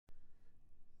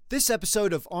This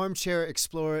episode of Armchair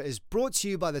Explorer is brought to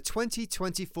you by the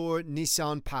 2024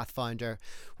 Nissan Pathfinder.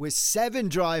 With 7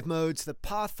 drive modes, the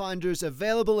Pathfinder's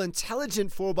available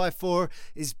intelligent 4x4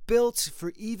 is built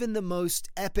for even the most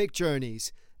epic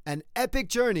journeys. And epic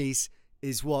journeys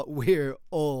is what we're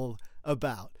all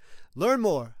about. Learn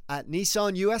more at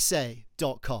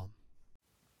nissanusa.com.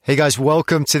 Hey guys,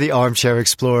 welcome to the Armchair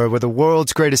Explorer, where the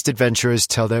world's greatest adventurers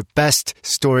tell their best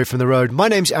story from the road. My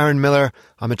name's Aaron Miller.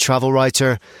 I'm a travel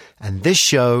writer, and this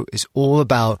show is all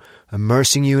about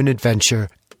immersing you in adventure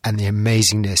and the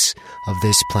amazingness of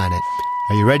this planet.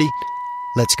 Are you ready?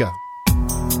 Let's go.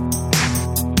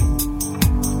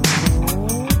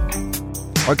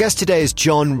 Our guest today is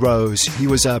John Rose. He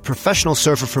was a professional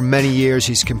surfer for many years.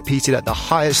 He's competed at the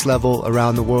highest level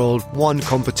around the world, won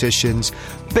competitions,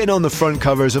 been on the front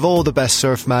covers of all the best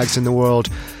surf mags in the world.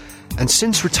 And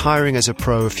since retiring as a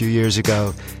pro a few years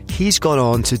ago, he's gone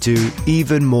on to do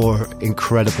even more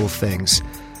incredible things.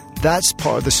 That's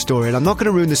part of the story, and I'm not going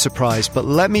to ruin the surprise, but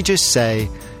let me just say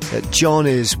that John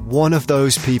is one of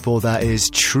those people that is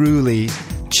truly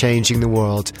changing the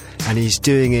world, and he's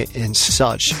doing it in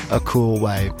such a cool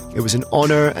way. It was an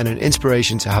honor and an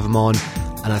inspiration to have him on,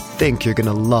 and I think you're going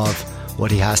to love what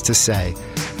he has to say.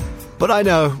 But I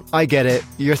know, I get it.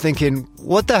 You're thinking,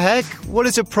 what the heck? What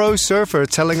is a pro surfer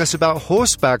telling us about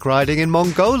horseback riding in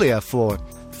Mongolia for?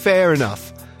 Fair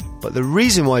enough. But the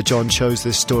reason why John chose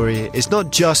this story is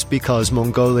not just because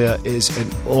Mongolia is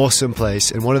an awesome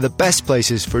place and one of the best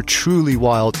places for truly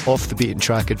wild,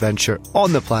 off-the-beaten-track adventure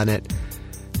on the planet.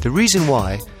 The reason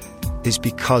why is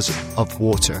because of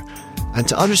water. And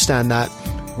to understand that,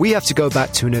 we have to go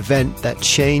back to an event that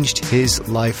changed his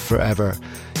life forever.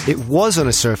 It was on a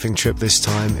surfing trip this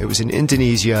time. It was in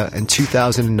Indonesia in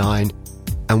 2009,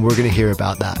 and we're going to hear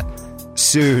about that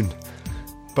soon.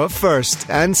 But first,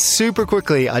 and super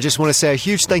quickly, I just want to say a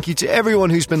huge thank you to everyone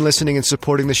who's been listening and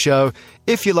supporting the show.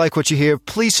 If you like what you hear,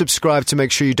 please subscribe to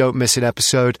make sure you don't miss an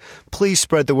episode. Please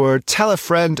spread the word, tell a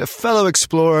friend, a fellow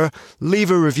explorer,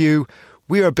 leave a review.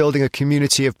 We are building a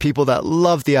community of people that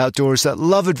love the outdoors, that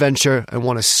love adventure, and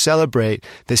want to celebrate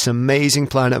this amazing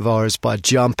planet of ours by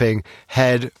jumping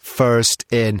head first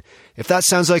in. If that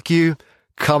sounds like you,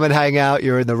 come and hang out.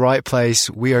 You're in the right place.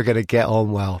 We are going to get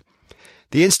on well.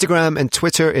 The Instagram and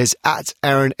Twitter is at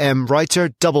Aaron M. Writer,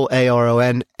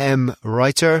 AARON M.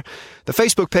 Writer. The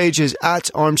Facebook page is at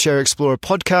Armchair Explorer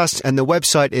Podcast, and the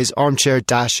website is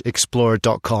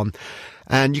armchair-explorer.com.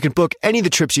 And you can book any of the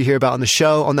trips you hear about on the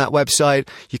show on that website.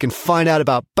 You can find out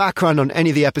about background on any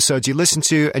of the episodes you listen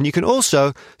to. And you can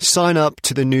also sign up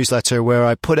to the newsletter where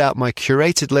I put out my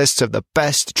curated list of the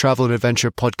best travel and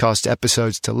adventure podcast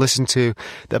episodes to listen to,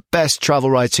 the best travel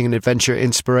writing and adventure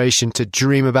inspiration to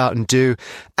dream about and do,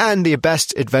 and the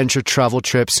best adventure travel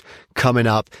trips coming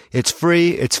up. It's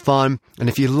free, it's fun, and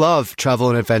if you love travel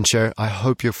and adventure, I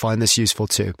hope you'll find this useful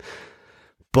too.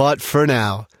 But for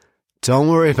now, don't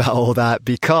worry about all that,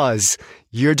 because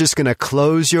you're just going to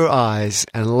close your eyes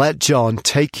and let John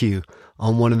take you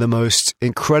on one of the most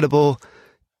incredible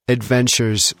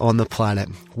adventures on the planet.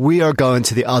 We are going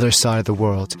to the other side of the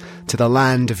world, to the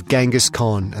land of Genghis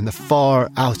Khan and the far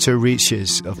outer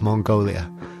reaches of Mongolia.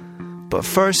 But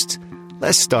first,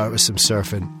 let's start with some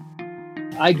surfing.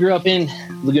 I grew up in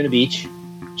Laguna Beach,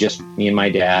 just me and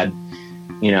my dad,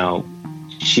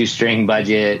 shoestring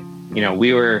budget.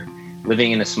 We were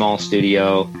living in a small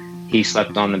studio. He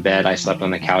slept on the bed. I slept on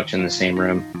the couch in the same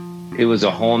room. It was a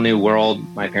whole new world.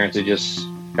 My parents had just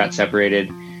got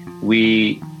separated.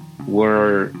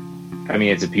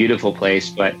 It's a beautiful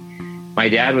place, but my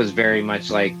dad was very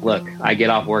much like, look, I get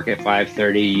off work at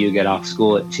 5:30. You get off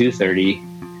school at 2:30.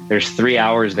 There's 3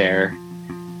 hours there.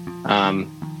 I'm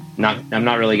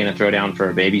not really going to throw down for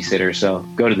a babysitter, so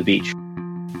go to the beach.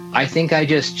 I think I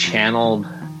just channeled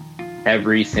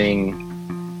everything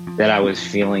that I was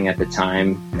feeling at the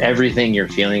time, everything you're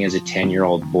feeling as a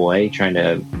 10-year-old boy trying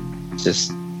to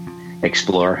just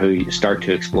start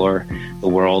to explore the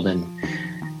world and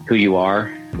who you are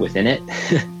within it.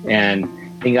 And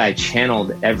I think I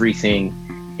channeled everything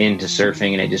into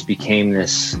surfing, and it just became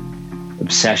this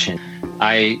obsession.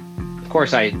 I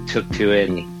took to it,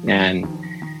 and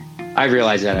I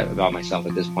realized that about myself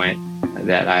at this point,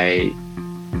 that I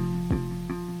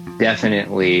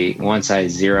definitely, once I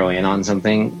zero in on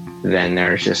something, then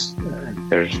there's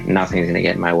nothing's going to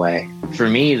get in my way. For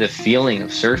me, the feeling of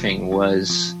surfing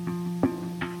was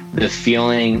the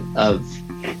feeling of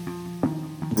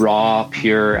raw,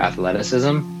 pure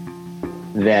athleticism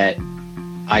that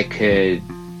I could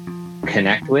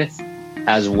connect with,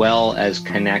 as well as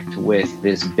connect with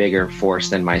this bigger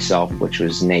force than myself, which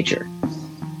was nature.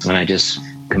 And I just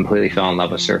completely fell in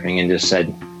love with surfing and just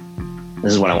said,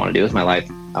 this is what I want to do with my life.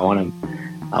 I want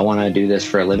to do this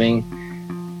for a living.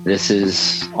 This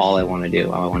is all I want to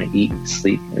do. I want to eat,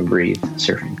 sleep, and breathe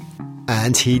surfing.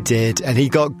 And he did. And he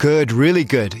got good, really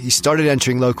good. He started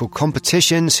entering local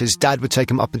competitions. His dad would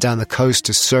take him up and down the coast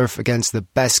to surf against the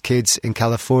best kids in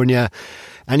California.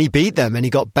 And he beat them, and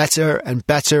he got better and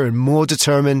better and more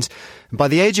determined. And by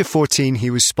the age of 14, he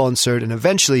was sponsored, and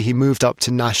eventually he moved up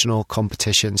to national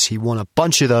competitions. He won a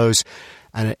bunch of those.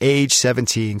 And at age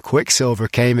 17, Quicksilver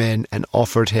came in and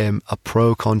offered him a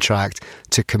pro contract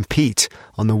to compete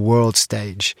on the world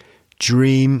stage.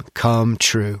 Dream come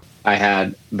true. I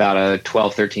had about a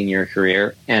 12, 13-year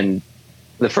career, and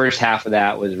the first half of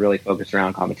that was really focused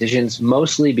around competitions,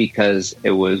 mostly because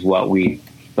it was what we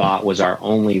thought was our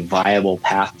only viable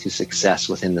path to success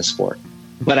within the sport.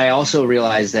 But I also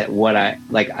realized that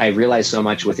I realized so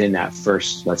much within that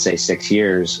first, let's say, 6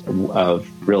 years of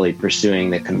really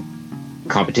pursuing the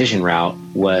competition route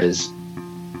was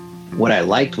what I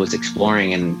liked was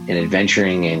exploring and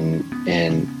adventuring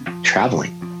and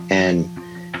traveling and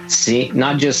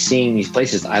not just seeing these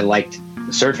places. I liked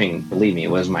surfing, believe me,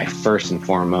 it was my first and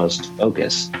foremost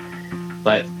focus,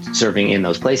 but surfing in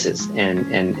those places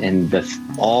and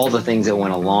all the things that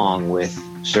went along with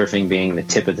surfing being the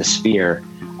tip of the spear,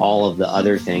 all of the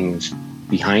other things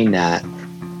behind that.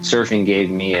 Surfing gave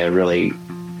me a really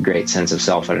great sense of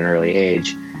self at an early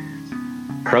age.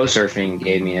 Pro surfing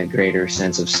gave me a greater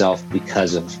sense of self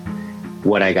because of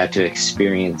what I got to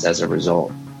experience as a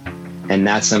result. And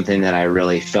that's something that I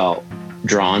really felt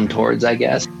drawn towards, I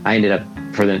guess. I ended up,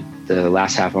 for the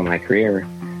last half of my career,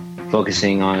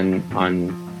 focusing on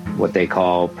what they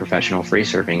call professional free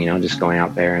surfing, just going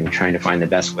out there and trying to find the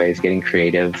best ways, getting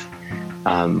creative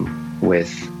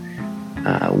with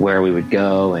where we would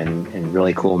go and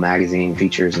really cool magazine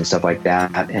features and stuff like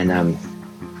that. And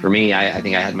for me, I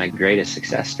think I had my greatest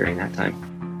success during that time.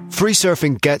 Free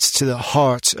surfing gets to the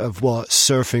heart of what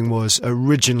surfing was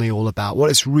originally all about, what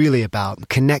it's really about,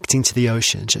 connecting to the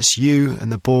ocean, just you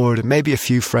and the board and maybe a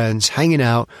few friends hanging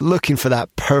out, looking for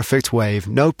that perfect wave,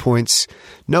 no points,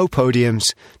 no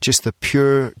podiums, just the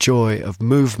pure joy of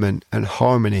movement and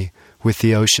harmony with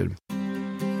the ocean.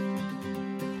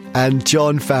 And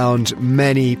John found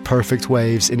many perfect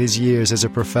waves in his years as a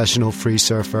professional free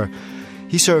surfer.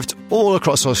 He surfed all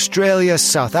across Australia,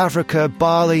 South Africa,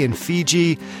 Bali and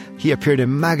Fiji. He appeared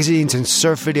in magazines and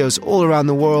surf videos all around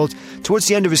the world. Towards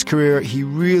the end of his career, he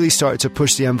really started to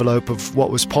push the envelope of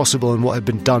what was possible and what had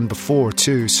been done before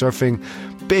too, surfing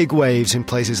big waves in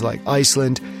places like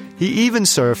Iceland. He even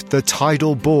surfed the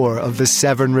tidal bore of the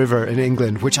Severn River in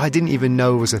England, which I didn't even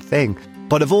know was a thing.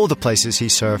 But of all the places he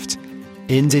surfed,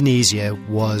 Indonesia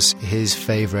was his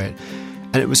favourite.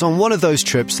 And it was on one of those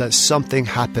trips that something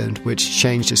happened which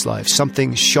changed his life,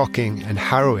 something shocking and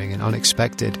harrowing and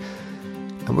unexpected.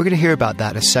 And we're going to hear about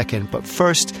that in a second. But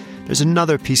first, there's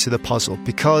another piece of the puzzle,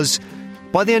 because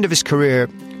by the end of his career,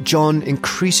 John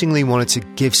increasingly wanted to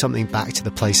give something back to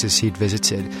the places he'd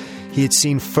visited. He had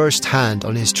seen firsthand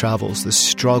on his travels the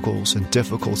struggles and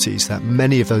difficulties that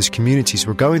many of those communities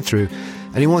were going through,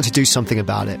 and he wanted to do something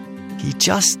about it. He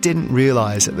just didn't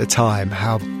realize at the time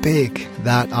how big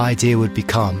that idea would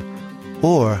become,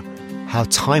 or how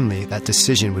timely that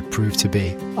decision would prove to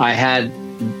be. I had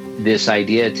this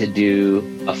idea to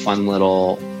do a fun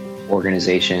little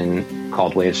organization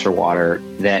called Waves for Water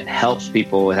that helps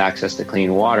people with access to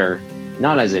clean water,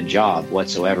 not as a job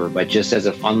whatsoever, but just as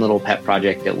a fun little pet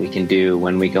project that we can do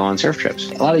when we go on surf trips.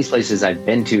 A lot of these places I've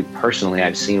been to personally,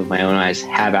 I've seen with my own eyes,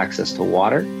 have access to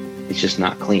water. It's just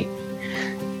not clean.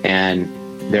 And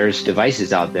there's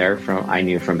devices out there I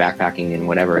knew from backpacking and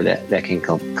whatever that can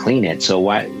clean it. So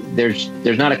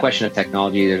there's not a question of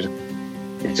technology.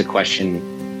 It's a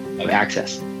question of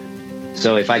access.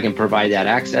 So if I can provide that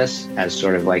access as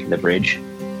sort of like the bridge,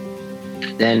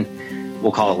 then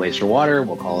we'll call it Waves for Water.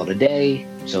 We'll call it a day.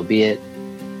 So be it.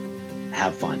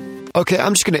 Have fun. Okay,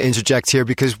 I'm just going to interject here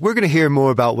because we're going to hear more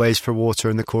about Waves for Water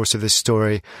in the course of this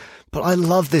story. But I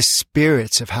love this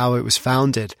spirit of how it was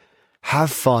founded.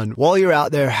 Have fun while you're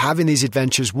out there having these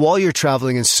adventures, while you're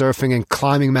traveling and surfing and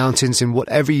climbing mountains and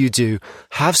whatever you do.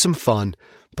 Have some fun,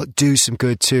 but do some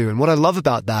good too. And what I love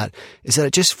about that is that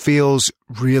it just feels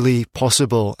really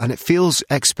possible, and it feels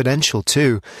exponential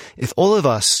too. If all of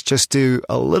us just do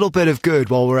a little bit of good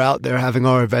while we're out there having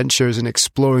our adventures and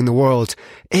exploring the world,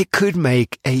 it could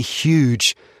make a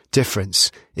huge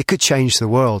difference. It could change the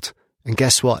world. And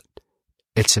guess what?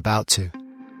 It's about to.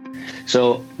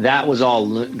 So that was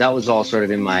all sort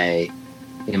of in my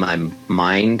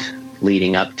mind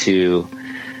leading up to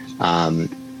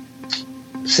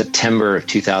September of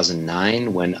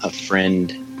 2009, when a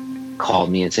friend called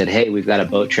me and said, "Hey, we've got a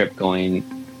boat trip going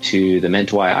to the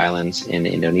Mentawai Islands in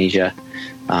Indonesia.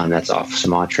 That's off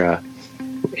Sumatra.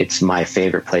 It's my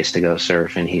favorite place to go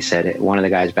surf. And he said one of the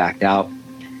guys backed out.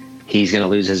 He's going to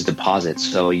lose his deposit.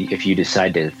 So if you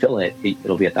decide to fill it,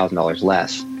 it'll be $1,000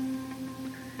 less.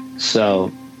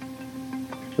 So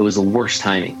it was the worst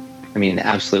timing. I mean, the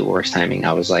absolute worst timing.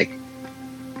 I was like,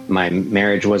 my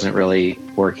marriage wasn't really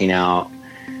working out.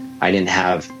 I didn't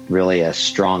have really a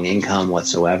strong income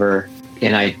whatsoever.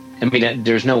 And I mean,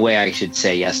 there's no way I should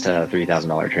say yes to a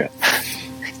 $3,000 trip,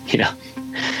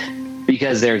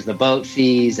 because there's the boat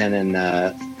fees and then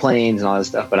the planes and all this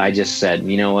stuff. But I just said,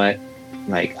 you know what?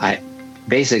 Like, I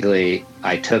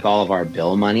took all of our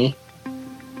bill money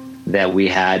that we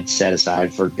had set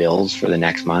aside for bills for the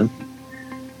next month,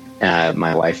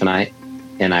 my wife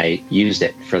and I used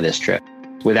it for this trip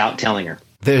without telling her.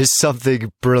 There's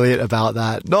something brilliant about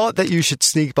that. Not that you should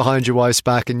sneak behind your wife's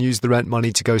back and use the rent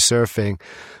money to go surfing,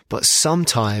 but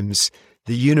sometimes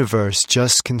the universe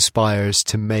just conspires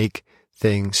to make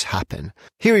things happen.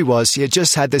 Here he was. He had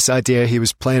just had this idea he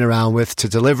was playing around with to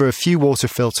deliver a few water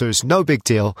filters. No big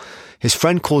deal. His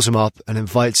friend calls him up and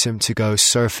invites him to go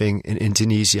surfing in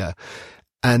Indonesia.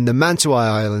 And the Mentawai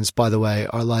Islands, by the way,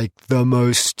 are like the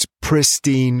most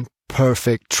pristine,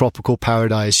 perfect tropical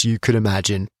paradise you could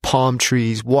imagine. Palm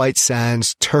trees, white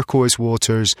sands, turquoise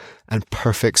waters, and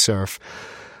perfect surf.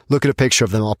 Look at a picture of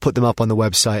them. I'll put them up on the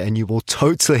website and you will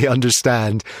totally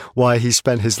understand why he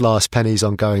spent his last pennies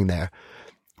on going there.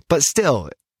 But still,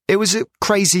 it was a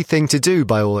crazy thing to do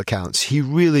by all accounts. He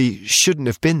really shouldn't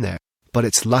have been there, but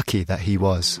it's lucky that he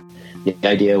was. The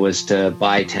idea was to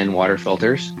buy 10 water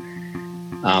filters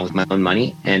with my own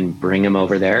money and bring them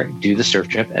over there, do the surf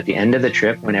trip. At the end of the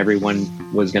trip, when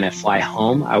everyone was going to fly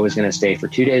home, I was going to stay for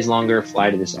 2 days longer, fly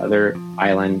to this other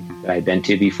island that I'd been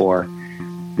to before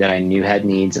that I knew had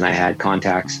needs and I had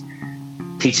contacts,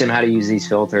 teach them how to use these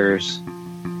filters,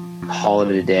 haul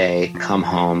it a day, come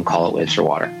home, call it waves for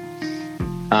water.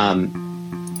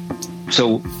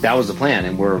 So that was the plan.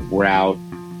 And we're out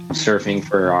surfing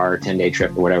for our 10-day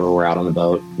trip or whatever. We're out on the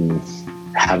boat and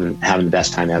having the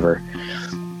best time ever.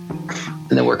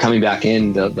 And then we're coming back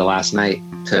in the last night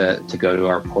to go to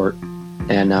our port.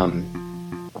 And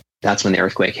that's when the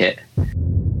earthquake hit.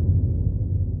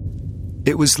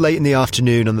 It was late in the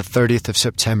afternoon on the 30th of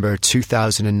September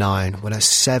 2009 when a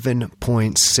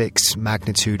 7.6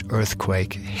 magnitude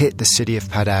earthquake hit the city of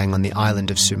Padang on the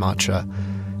island of Sumatra.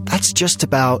 That's just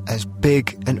about as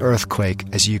big an earthquake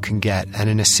as you can get. And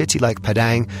in a city like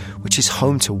Padang, which is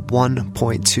home to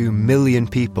 1.2 million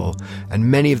people,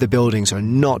 and many of the buildings are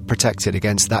not protected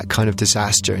against that kind of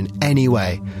disaster in any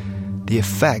way, the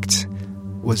effect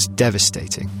was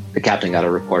devastating. The captain got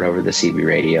a report over the CB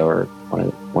radio or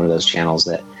one of those channels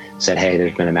that said, hey,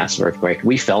 there's been a massive earthquake.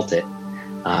 We felt it.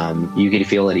 You could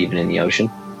feel it even in the ocean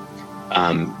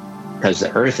because the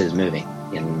earth is moving.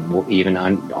 And even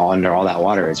under all that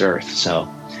water is earth. So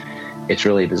it's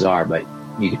really bizarre, but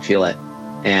you could feel it.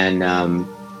 And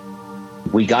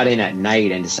we got in at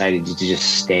night and decided to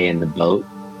just stay in the boat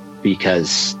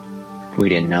because we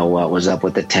didn't know what was up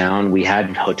with the town. We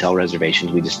had hotel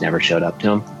reservations. We just never showed up to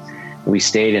them. We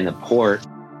stayed in the port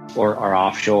or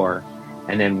offshore.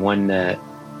 And then when the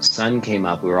sun came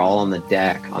up, we were all on the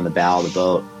deck, on the bow of the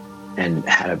boat, and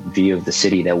had a view of the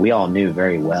city that we all knew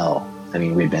very well. I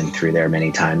mean, we'd been through there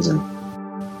many times, and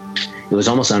it was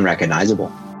almost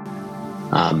unrecognizable.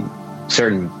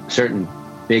 Certain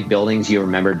big buildings you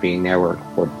remembered being there were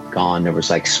gone. There was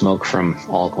like smoke from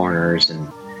all corners, and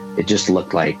it just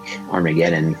looked like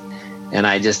Armageddon. And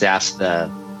I just asked the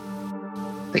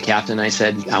captain. I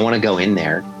said, "I want to go in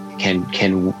there. Can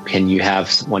you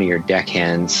have one of your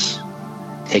deckhands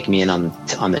take me in on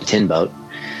the tin boat,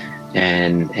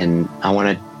 and I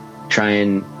want to try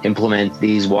and implement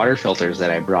these water filters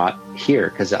that I brought here,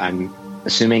 because I'm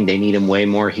assuming they need them way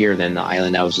more here than the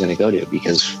island I was going to go to,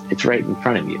 because it's right in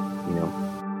front of you,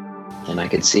 and I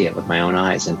could see it with my own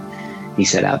eyes." And he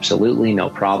said, "Absolutely, no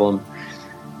problem."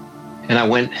 And I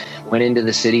went into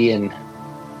the city, and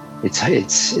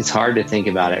it's hard to think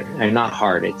about it. And not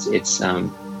hard. It's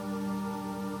hard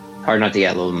not to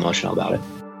get a little emotional about it.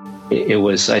 It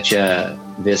was such a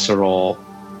visceral,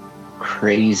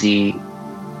 crazy,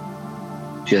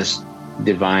 just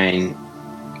divine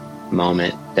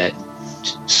moment that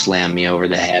slammed me over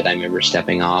the head. I remember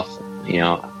stepping off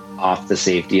the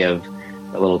safety of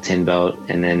the little tin boat,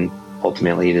 and then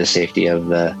ultimately the safety of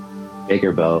the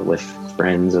bigger boat with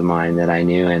friends of mine that I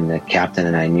knew, and the captain,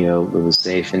 and I knew it was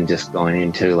safe, and just going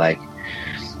into like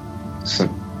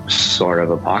some sort of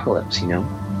apocalypse, and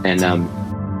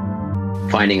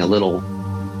finding a little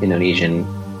Indonesian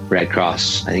Red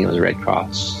Cross, I think it was a Red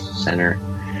Cross center,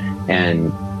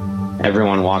 and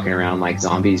everyone walking around like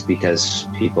zombies because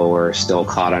people were still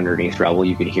caught underneath rubble.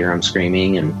 You could hear them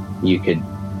screaming, and you could,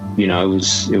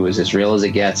 it was as real as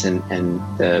it gets. And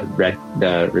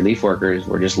the relief workers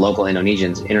were just local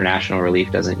Indonesians. International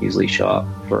relief doesn't usually show up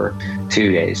for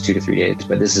 2 to 3 days,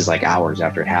 but this is like hours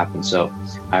after it happened. So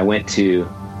I went to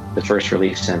the first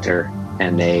relief center,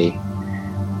 and they,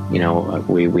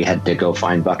 we had to go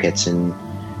find buckets and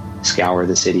scour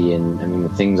the city. And I mean, the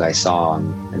things I saw,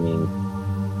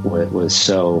 it was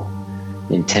so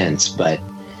intense, but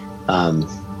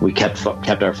we kept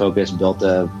our focus, built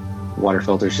a water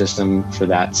filter system for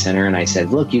that center. And I said,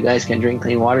 look, you guys can drink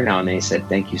clean water now. And they said,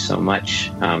 thank you so much.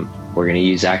 We're going to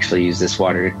use this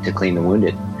water to clean the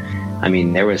wounded. I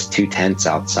mean, there was 2 tents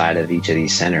outside of each of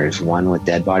these centers, one with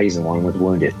dead bodies and one with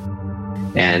wounded.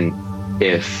 And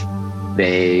if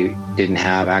they didn't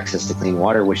have access to clean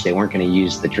water, which they weren't going to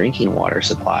use the drinking water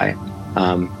supply,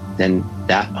 then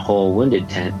that whole wounded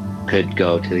tent could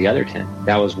go to the other tent.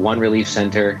 That was one relief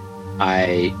center.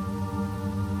 I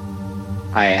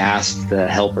asked the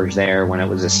helpers there when it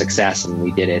was a success, and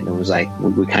we did it. And it was like,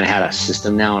 we kind of had a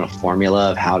system now and a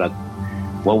formula of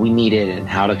what we needed and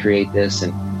how to create this.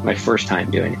 And my first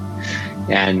time doing it.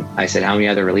 And I said, how many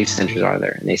other relief centers are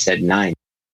there? And they said 9.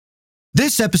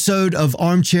 This episode of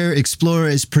Armchair Explorer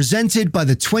is presented by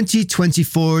the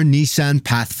 2024 Nissan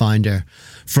Pathfinder.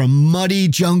 From muddy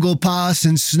jungle paths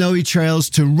and snowy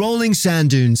trails to rolling sand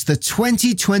dunes, the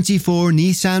 2024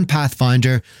 Nissan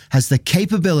Pathfinder has the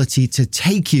capability to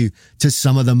take you to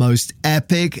some of the most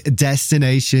epic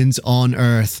destinations on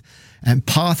Earth. And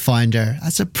Pathfinder,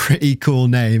 that's a pretty cool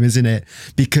name, isn't it?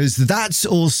 Because that's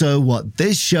also what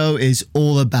this show is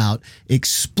all about.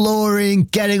 Exploring,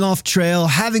 getting off trail,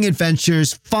 having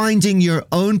adventures, finding your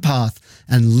own path,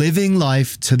 and living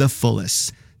life to the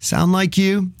fullest. Sound like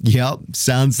you? Yep,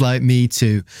 sounds like me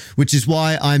too. Which is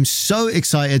why I'm so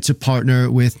excited to partner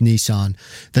with Nissan.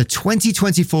 The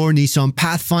 2024 Nissan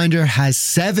Pathfinder has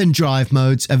 7 drive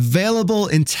modes, available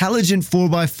intelligent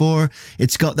 4x4.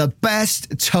 It's got the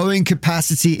best towing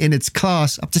capacity in its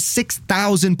class, up to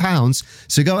 6,000 pounds.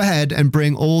 So go ahead and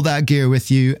bring all that gear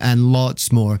with you and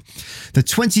lots more. The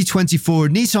 2024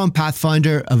 Nissan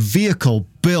Pathfinder, a vehicle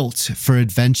built for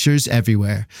adventures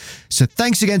everywhere. So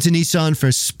thanks again to Nissan for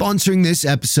sponsoring this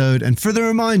episode and for the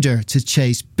reminder to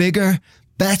chase bigger,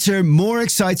 better, more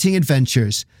exciting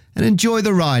adventures and enjoy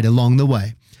the ride along the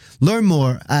way. Learn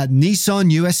more at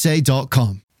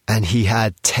nissanusa.com. And he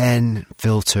had 10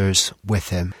 filters with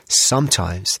him.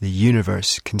 Sometimes the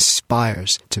universe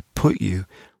conspires to put you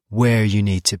where you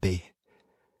need to be.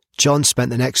 John spent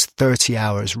the next 30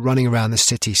 hours running around the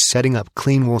city setting up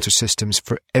clean water systems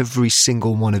for every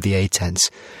single one of the A tents.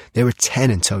 There were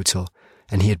 10 in total,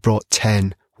 and he had brought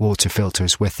 10 water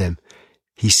filters with him.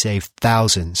 He saved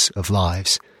thousands of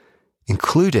lives,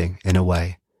 including, in a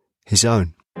way, his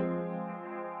own.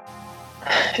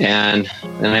 And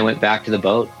then I went back to the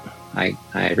boat. I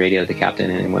radioed the captain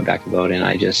and went back to the boat, and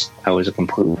I was a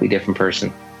completely different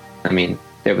person. I mean,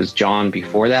 there was John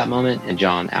before that moment and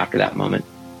John after that moment.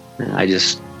 And I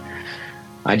just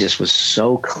was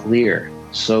so clear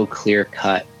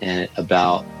cut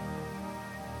about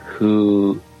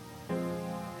who,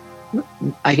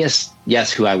 I guess,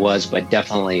 yes, who I was, but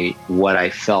definitely what I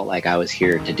felt like I was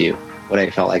here to do, what I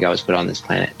felt like I was put on this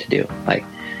planet to do.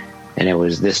 And it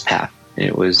was this path. And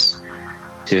it was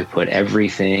to put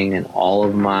everything and all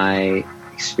of my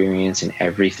experience and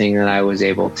everything that I was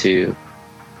able to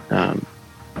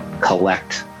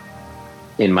collect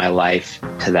in my life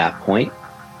to that point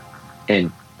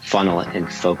and funnel it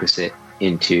and focus it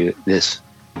into this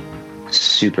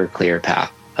super clear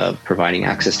path of providing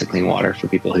access to clean water for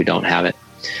people who don't have it.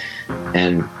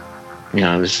 And,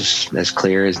 it was just as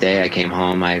clear as day. I came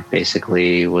home. I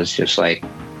basically was just like,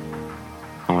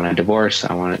 I want a divorce.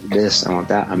 I want this. I want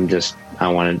that. all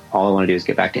I want to do is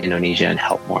get back to Indonesia and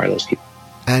help more of those people.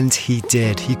 And he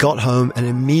did. He got home and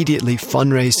immediately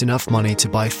fundraised enough money to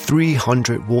buy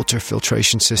 300 water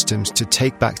filtration systems to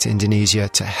take back to Indonesia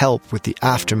to help with the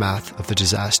aftermath of the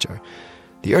disaster.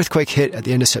 The earthquake hit at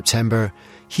the end of September.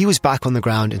 He was back on the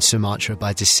ground in Sumatra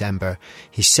by December.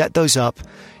 He set those up,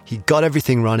 he got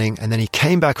everything running, and then he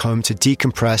came back home to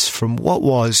decompress from what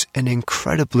was an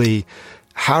incredibly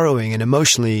harrowing and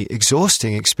emotionally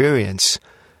exhausting experience.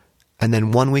 And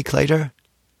then 1 week later,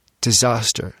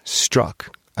 disaster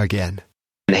struck again.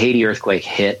 The Haiti earthquake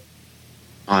hit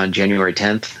on January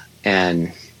 10th,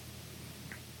 and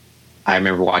I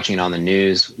remember watching it on the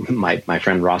news. My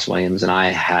friend Ross Williams and I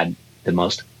had the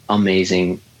most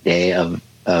amazing day of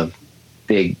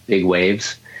big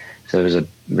waves. So it was a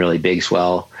really big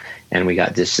swell, and we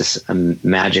got this a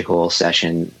magical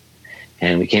session.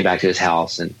 And we came back to his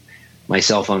house, and my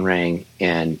cell phone rang,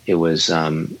 and it was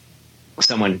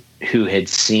someone who had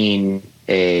seen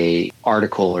a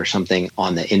article or something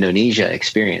on the Indonesia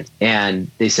experience.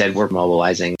 And they said, we're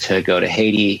mobilizing to go to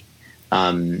Haiti.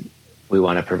 We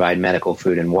want to provide medical,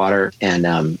 food, and water.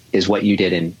 And is what you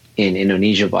did in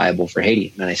Indonesia viable for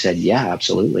Haiti? And I said, yeah,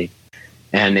 absolutely.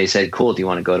 And they said, cool, do you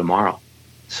want to go tomorrow?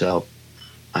 So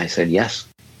I said, yes.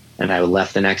 And I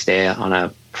left the next day on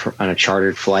a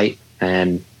chartered flight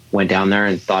and went down there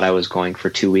and thought I was going for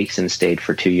 2 weeks and stayed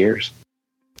for 2 years.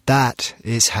 That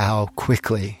is how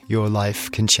quickly your life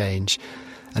can change.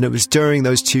 And it was during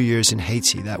those 2 years in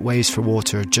Haiti that Waves for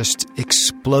Water just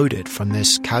exploded from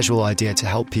this casual idea to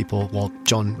help people while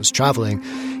John was traveling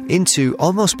into,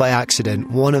 almost by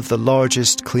accident, one of the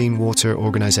largest clean water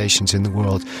organizations in the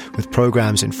world, with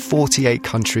programs in 48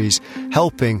 countries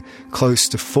helping close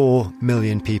to 4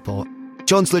 million people.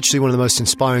 John's literally one of the most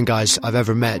inspiring guys I've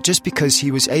ever met, just because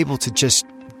he was able to just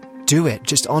do it,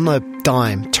 just on a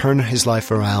dime, turn his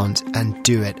life around and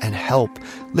do it and help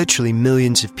literally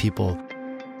millions of people.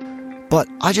 But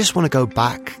I just want to go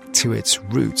back to its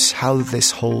roots, how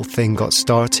this whole thing got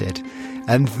started.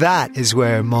 And that is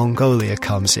where Mongolia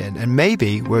comes in, and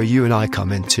maybe where you and I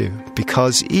come in too.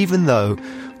 Because even though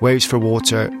Waves for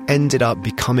Water ended up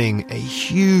becoming a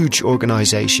huge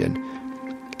organization,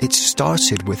 it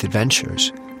started with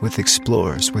adventurers, with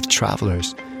explorers, with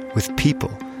travelers, with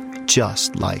people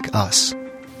just like us.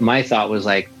 My thought was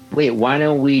like, wait, why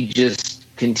don't we just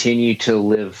continue to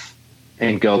live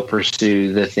and go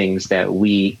pursue the things that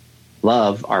we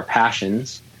love, our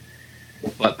passions,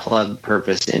 but plug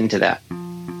purpose into that?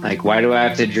 Like, why do I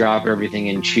have to drop everything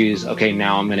and choose, okay,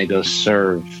 now I'm going to go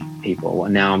serve people.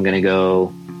 Now I'm going to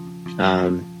go,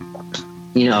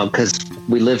 because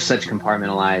we live such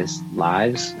compartmentalized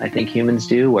lives, I think humans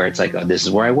do, where it's like, oh, this is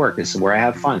where I work. This is where I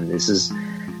have fun. This is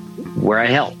where I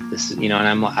help. This, and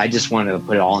I just wanted to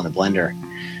put it all in the blender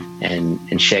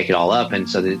and shake it all up. And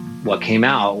so what came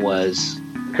out was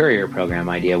courier program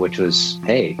idea, which was,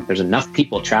 hey, there's enough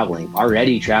people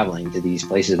already traveling to these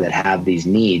places that have these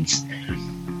needs.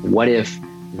 What if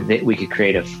we could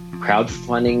create a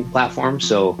crowdfunding platform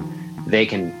so they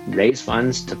can raise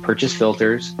funds to purchase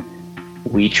filters?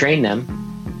 We train them.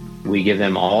 We give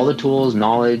them all the tools,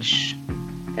 knowledge,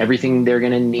 everything they're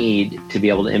going to need to be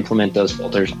able to implement those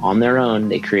filters on their own.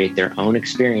 They create their own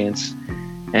experience,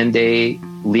 and they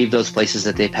leave those places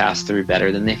that they pass through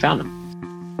better than they found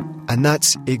them. And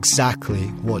that's exactly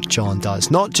what John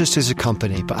does, not just as a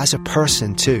company, but as a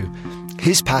person too.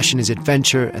 His passion is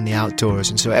adventure and the outdoors,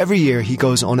 and so every year he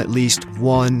goes on at least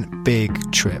one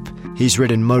big trip. He's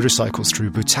ridden motorcycles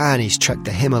through Bhutan, he's trekked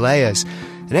the Himalayas,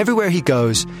 and everywhere he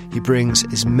goes, he brings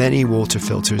as many water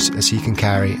filters as he can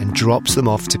carry and drops them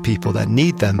off to people that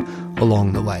need them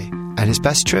along the way. And his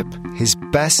best trip, his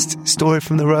best story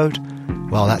from the road,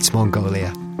 well, that's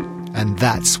Mongolia. And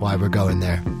that's why we're going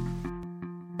there.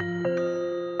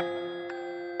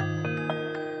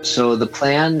 So the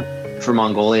plan for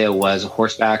Mongolia was a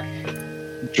horseback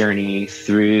journey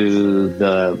through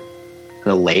the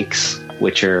lakes,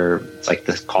 which are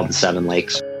called the Seven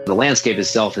Lakes. The landscape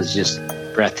itself is just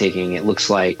breathtaking. It looks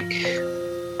like,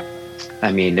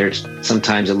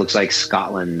 sometimes it looks like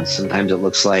Scotland. Sometimes it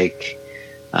looks like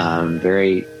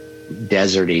very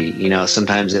deserty.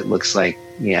 Sometimes it looks like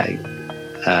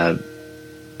the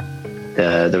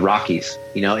Rockies.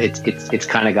 It's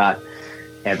kind of got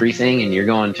everything, and you're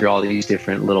going through all these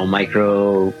different little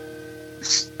micro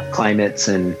climates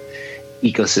and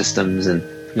ecosystems, and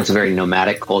it's a very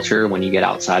nomadic culture when you get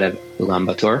outside of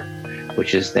Ulaanbaatar,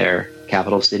 which is their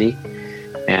capital city.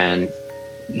 And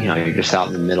you're just out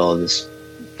in the middle of this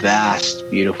vast,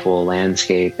 beautiful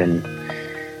landscape, and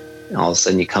all of a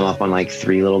sudden you come up on like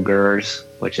 3 little gurs,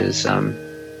 which is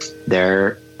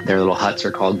their little huts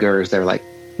are called gurs. They're like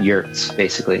yurts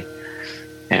basically,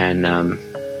 and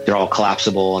they're all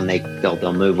collapsible, and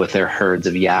they'll move with their herds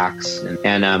of yaks.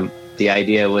 And the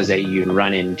idea was that you'd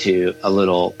run into a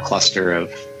little cluster of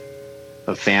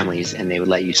families, and they would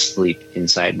let you sleep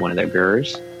inside one of their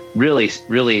gurs. Really,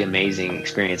 really amazing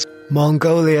experience.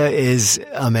 Mongolia is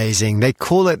amazing. They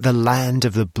call it the land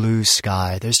of the blue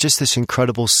sky. There's just this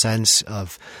incredible sense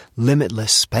of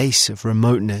limitless space, of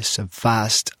remoteness, of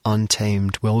vast,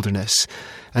 untamed wilderness.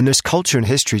 And there's culture and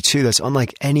history too that's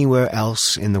unlike anywhere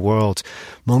else in the world.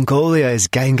 Mongolia is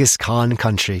Genghis Khan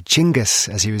country, Chinggis,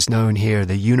 as he was known here,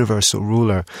 the universal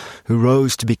ruler who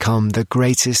rose to become the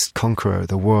greatest conqueror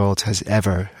the world has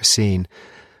ever seen.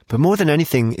 But more than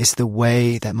anything is the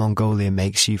way that Mongolia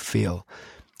makes you feel.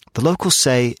 The locals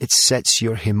say it sets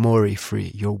your himori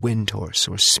free, your wind horse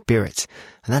or spirit,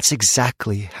 and that's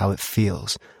exactly how it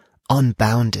feels.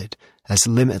 Unbounded, as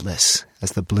limitless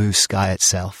as the blue sky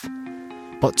itself.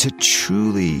 But to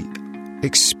truly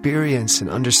experience and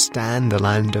understand the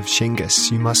land of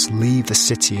Chinggis, you must leave the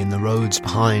city and the roads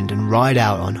behind and ride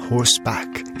out on horseback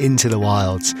into the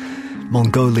wilds.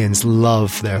 Mongolians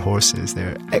love their horses.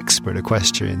 They're expert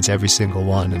equestrians, every single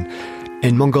one. And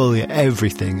in Mongolia,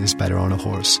 everything is better on a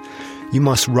horse. You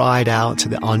must ride out to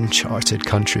the uncharted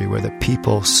country where the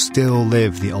people still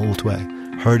live the old way,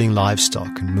 herding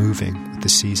livestock and moving with the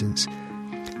seasons.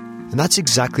 And that's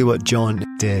exactly what John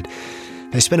did.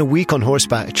 They spent a week on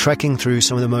horseback, trekking through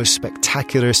some of the most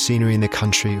spectacular scenery in the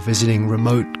country, visiting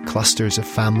remote clusters of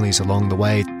families along the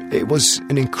way. It was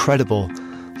an incredible,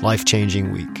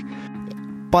 life-changing week.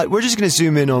 But we're just going to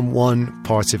zoom in on one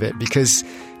part of it because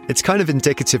it's kind of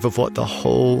indicative of what the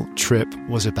whole trip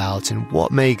was about and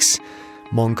what makes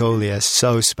Mongolia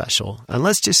so special. And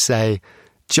let's just say,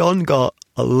 John got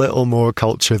a little more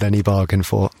culture than he bargained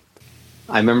for.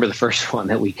 I remember the first one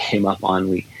that we came up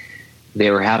on, they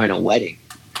were having a wedding.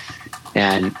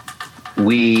 And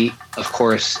we, of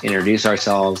course, introduce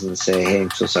ourselves and say, hey,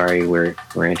 I'm so sorry we're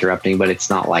interrupting, but it's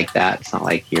not like that. It's not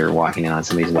like you're walking in on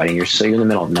somebody's wedding. You're in the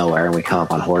middle of nowhere and we come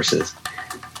up on horses.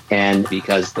 And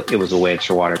because it was a waves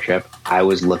for water trip, I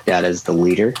was looked at as the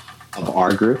leader of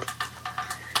our group.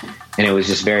 And it was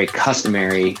just very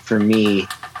customary for me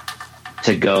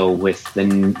to go with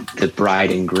the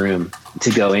bride and groom,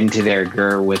 to go into their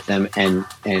ger with them and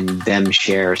them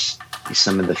share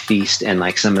some of the feast and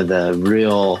like some of the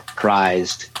real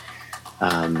prized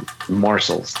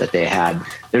morsels that they had.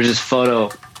 There's this photo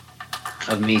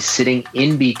of me sitting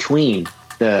in between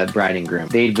the bride and groom.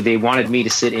 They wanted me to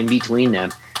sit in between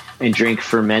them and drink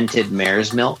fermented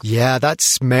mare's milk. Yeah,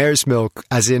 that's mare's milk,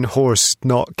 as in horse,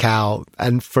 not cow,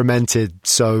 and fermented,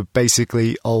 so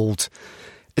basically old.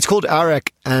 It's called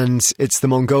arak, and it's the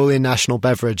Mongolian national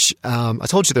beverage. I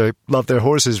told you they love their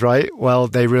horses, right? Well,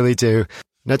 they really do.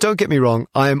 Now, don't get me wrong,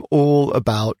 I am all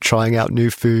about trying out new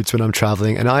foods when I'm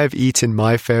traveling, and I have eaten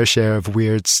my fair share of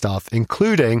weird stuff,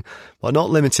 including, but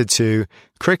not limited to,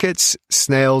 crickets,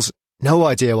 snails, no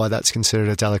idea why that's considered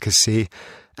a delicacy,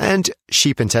 and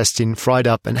sheep intestine fried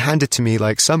up and handed to me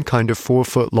like some kind of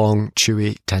 4-foot-long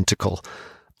chewy tentacle.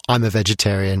 I'm a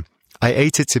vegetarian. I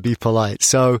ate it to be polite,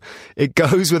 so it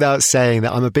goes without saying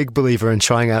that I'm a big believer in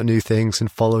trying out new things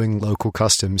and following local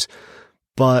customs.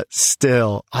 But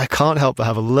still, I can't help but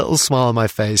have a little smile on my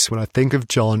face when I think of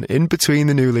John in between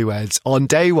the newlyweds on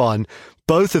day one,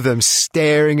 both of them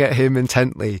staring at him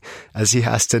intently as he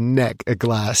has to neck a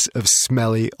glass of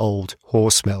smelly old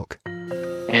horse milk.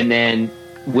 And then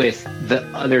with the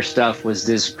other stuff was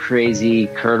this crazy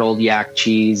curdled yak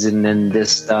cheese and then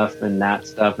this stuff and that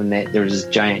stuff. And there was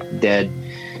this giant dead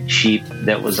sheep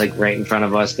that was like right in front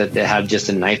of us that had just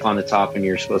a knife on the top and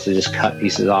you're supposed to just cut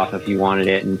pieces off if you wanted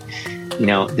it. And you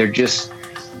know,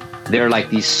 they're like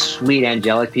these sweet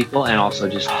angelic people and also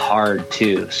just hard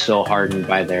too, so hardened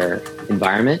by their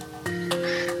environment,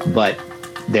 but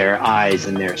their eyes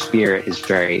and their spirit is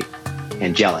very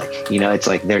angelic. You know, it's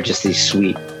like they're just these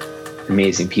sweet,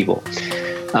 amazing people.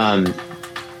 I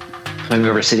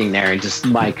remember sitting there and just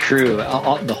my crew,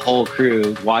 the whole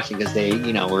crew watching because they,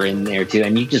 you know, were in there too.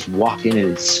 And you just walked in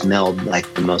and it smelled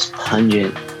like the most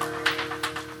pungent,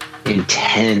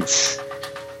 intense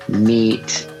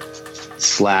meat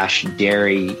 /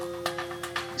 dairy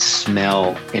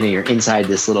smell. And you're inside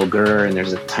this little ger and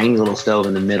there's a tiny little stove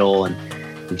in the middle and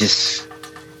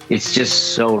it's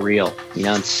just so real, you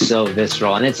know, it's so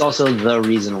visceral. And it's also the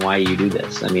reason why you do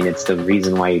this. I mean, it's the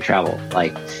reason why you travel.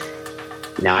 Like,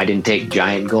 now I didn't take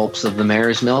giant gulps of the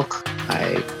mare's milk.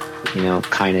 I, you know,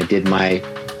 kind of did my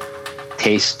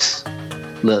tastes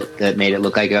that made it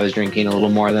look like I was drinking a little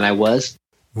more than I was.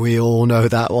 We all know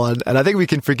that one. And I think we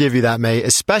can forgive you that, mate,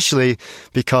 especially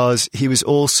because he was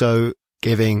also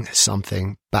giving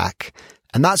something back.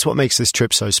 And that's what makes this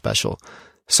trip so special.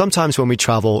 Sometimes when we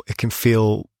travel, it can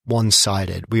feel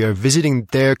one-sided. We are visiting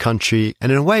their country,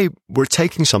 and in a way, we're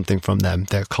taking something from them,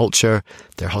 their culture,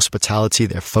 their hospitality,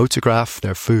 their photograph,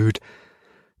 their food.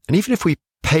 And even if we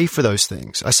pay for those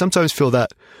things, I sometimes feel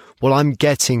that what I'm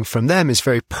getting from them is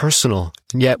very personal,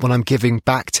 and yet what I'm giving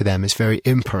back to them is very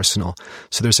impersonal.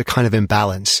 So there's a kind of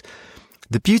imbalance.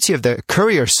 The beauty of the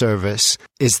courier service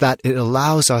is that it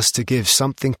allows us to give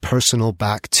something personal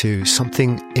back to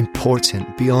something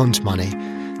important beyond money.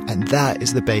 And that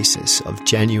is the basis of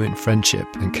genuine friendship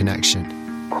and connection.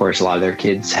 Of course, a lot of their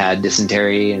kids had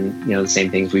dysentery and, you know, the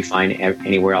same things we find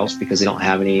anywhere else because they don't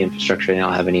have any infrastructure. They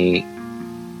don't have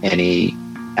any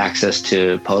access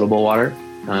to potable water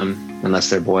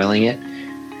unless they're boiling it.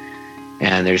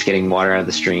 And they're just getting water out of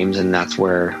the streams. And that's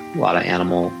where a lot of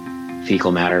animal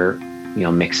fecal matter, you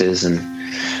know, mixes. And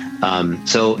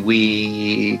So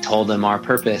we told them our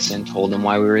purpose and told them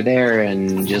why we were there,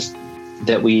 and just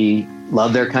that we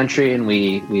love their country and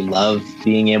we love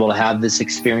being able to have this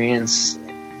experience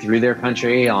through their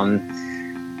country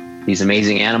on these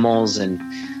amazing animals, and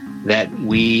that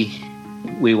we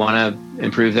want to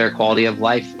improve their quality of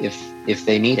life if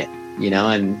they need it,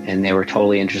 and they were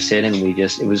totally interested. And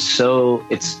it's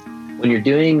when you're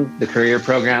doing the career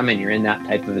program and you're in that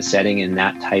type of a setting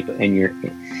and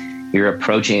you're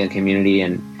approaching a community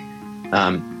and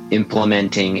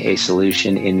implementing a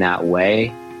solution in that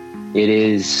way,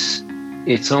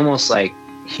 it's almost like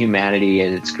humanity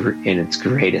in its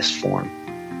greatest form.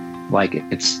 Like,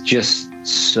 it's just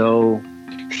so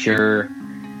pure,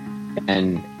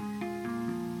 and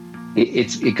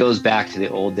it goes back to the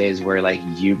old days where, like,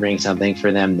 you bring something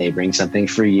for them, they bring something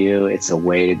for you. It's a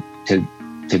way to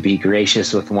be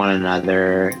gracious with one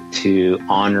another, to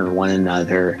honor one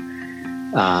another,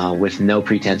 with no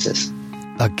pretenses.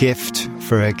 A gift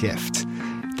for a gift.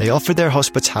 They offered their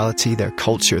hospitality, their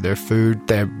culture, their food,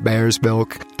 their mare's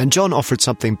milk, and John offered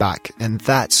something back, and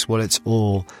that's what it's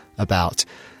all about.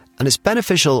 And as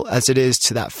beneficial as it is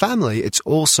to that family, it's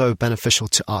also beneficial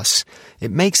to us. It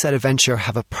makes that adventure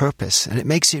have a purpose, and it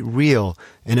makes it real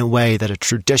in a way that a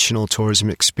traditional tourism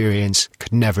experience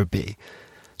could never be.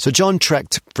 So John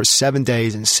trekked for 7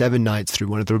 days and 7 nights through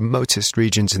one of the remotest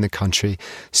regions in the country,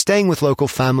 staying with local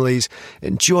families,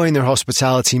 enjoying their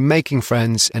hospitality, making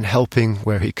friends, and helping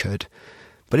where he could.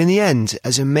 But in the end,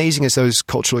 as amazing as those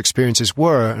cultural experiences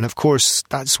were, and of course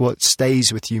that's what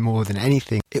stays with you more than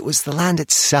anything, it was the land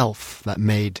itself that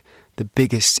made the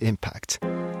biggest impact.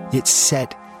 It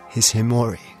set his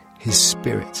himori, his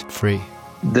spirit, free.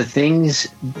 The things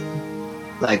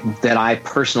like that I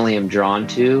personally am drawn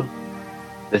to,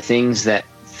 the things that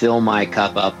fill my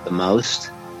cup up the most,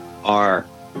 are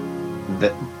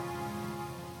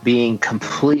being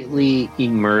completely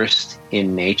immersed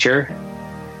in nature,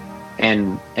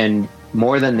 and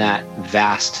more than that,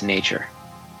 vast nature.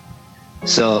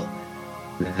 So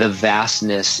the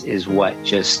vastness is what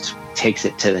just takes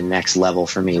it to the next level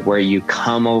for me, where you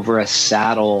come over a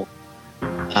saddle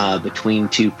between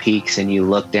two peaks and you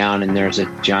look down and there's a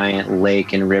giant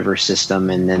lake and river system,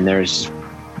 and then there's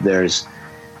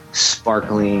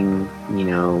sparkling,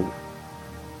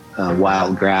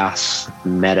 wild grass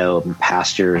meadow and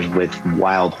pastures with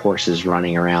wild horses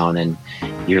running around, and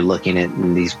you're looking at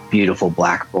these beautiful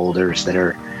black boulders that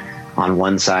are on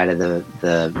one side of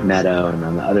the meadow, and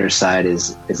on the other side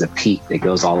is a peak that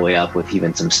goes all the way up with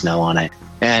even some snow on it.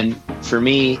 And for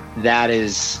me, that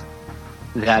is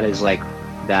like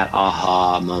that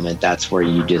aha moment. That's where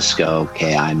you just go,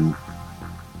 okay,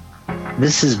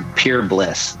 this is pure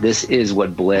bliss. This is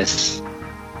what bliss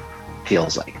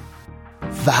feels like.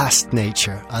 Vast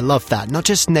nature. I love that. Not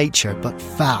just nature, but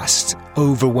vast,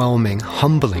 overwhelming,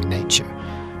 humbling nature.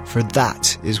 For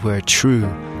that is where true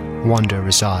wonder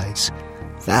resides.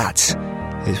 That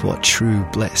is what true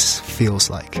bliss feels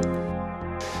like.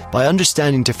 By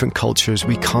understanding different cultures,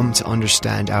 we come to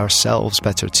understand ourselves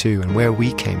better too, and where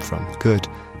we came from, good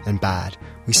and bad.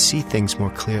 We see things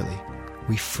more clearly.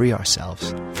 We free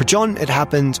ourselves. For John, it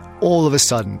happened all of a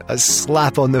sudden, a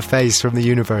slap on the face from the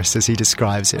universe, as he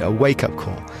describes it, a wake-up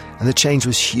call. And the change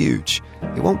was huge.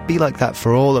 It won't be like that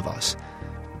for all of us,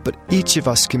 but each of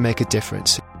us can make a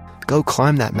difference. Go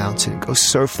climb that mountain, go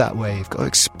surf that wave, go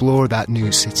explore that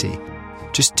new city.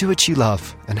 Just do what you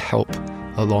love and help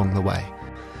along the way.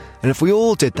 And if we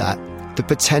all did that, the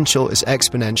potential is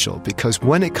exponential, because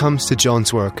when it comes to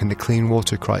John's work and the clean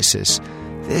water crisis,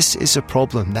 this is a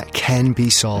problem that can be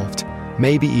solved,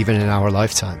 maybe even in our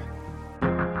lifetime.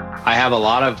 I have a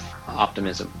lot of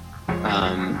optimism,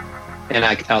 and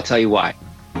I'll tell you why.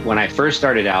 When I first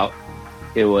started out,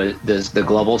 it was the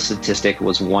global statistic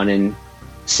was 1 in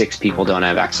 6 people don't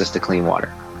have access to clean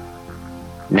water.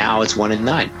 Now it's 1 in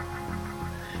 9.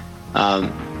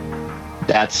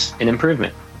 That's an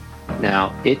improvement.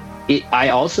 Now, I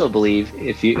also believe,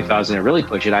 if I was going to really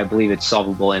push it, I believe it's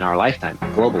solvable in our lifetime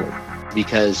globally,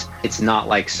 because it's not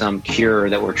like some cure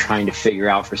that we're trying to figure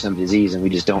out for some disease and we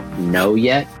just don't know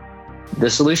yet. The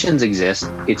solutions exist.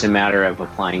 It's a matter of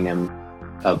applying them,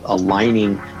 of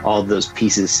aligning all of those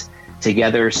pieces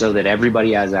together so that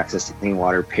everybody has access to clean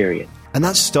water, period. And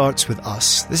that starts with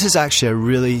us. This is actually a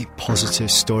really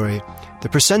positive story. The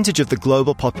percentage of the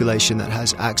global population that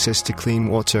has access to clean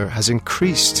water has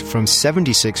increased from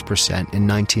 76% in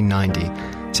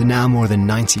 1990 to now more than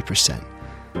 90%.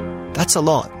 That's a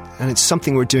lot, and it's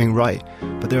something we're doing right,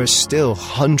 but there are still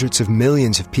hundreds of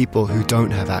millions of people who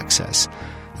don't have access,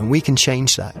 and we can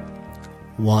change that,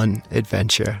 one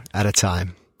adventure at a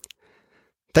time.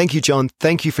 Thank you, John.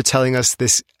 Thank you for telling us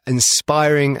this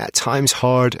inspiring, at times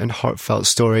hard and heartfelt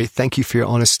story. Thank you for your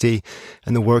honesty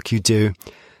and the work you do.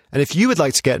 And if you would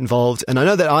like to get involved, and I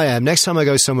know that I am, next time I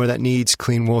go somewhere that needs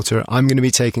clean water, I'm going to be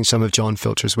taking some of John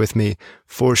filters with me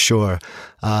for sure.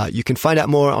 You can find out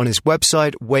more on his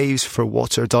website,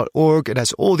 wavesforwater.org. It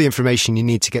has all the information you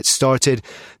need to get started.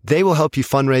 They will help you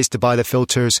fundraise to buy the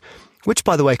filters, which,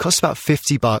 by the way, costs about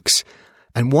 $50.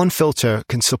 And one filter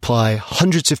can supply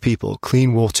hundreds of people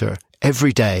clean water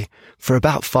every day for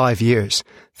about 5 years.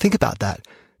 Think about that.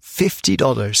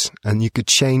 $50 and you could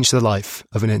change the life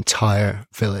of an entire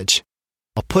village.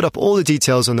 I'll put up all the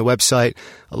details on the website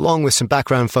along with some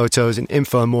background photos and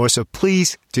info and more, so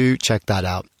please do check that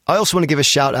out. I also want to give a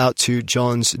shout out to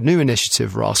John's new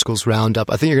initiative, Rascals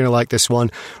Roundup. I think you're going to like this one,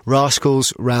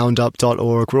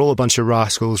 rascalsroundup.org. We're all a bunch of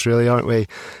rascals, really, aren't we?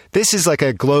 This is like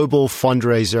a global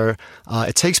fundraiser.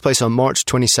 It takes place on March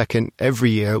 22nd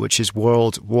every year, which is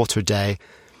World Water Day.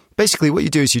 Basically, what you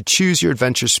do is you choose your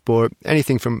adventure sport,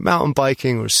 anything from mountain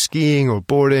biking or skiing or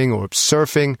boarding or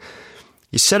surfing.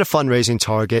 You set a fundraising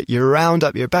target, you round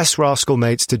up your best rascal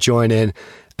mates to join in,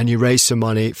 and you raise some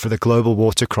money for the global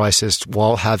water crisis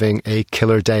while having a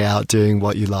killer day out doing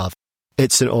what you love.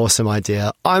 It's an awesome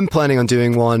idea. I'm planning on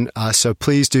doing one, so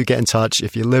please do get in touch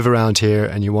if you live around here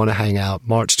and you want to hang out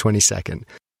March 22nd.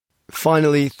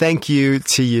 Finally, thank you,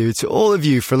 to all of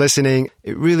you for listening.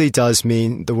 It really does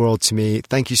mean the world to me.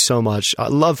 Thank you so much. I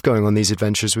love going on these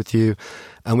adventures with you.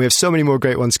 And we have so many more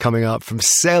great ones coming up, from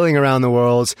sailing around the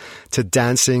world to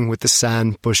dancing with the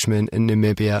San Bushmen in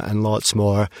Namibia and lots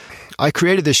more. I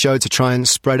created this show to try and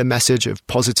spread a message of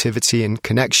positivity and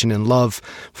connection and love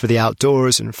for the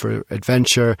outdoors and for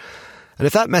adventure. And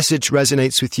if that message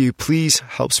resonates with you, please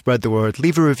help spread the word.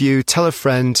 Leave a review, tell a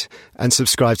friend, and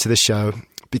subscribe to the show.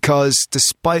 Because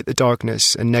despite the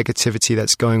darkness and negativity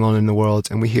that's going on in the world,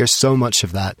 and we hear so much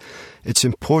of that, it's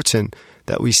important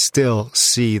that we still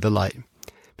see the light.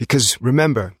 Because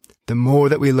remember, the more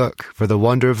that we look for the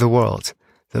wonder of the world,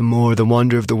 the more the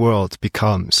wonder of the world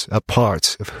becomes a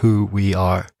part of who we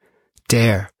are.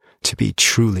 Dare to be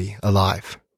truly alive.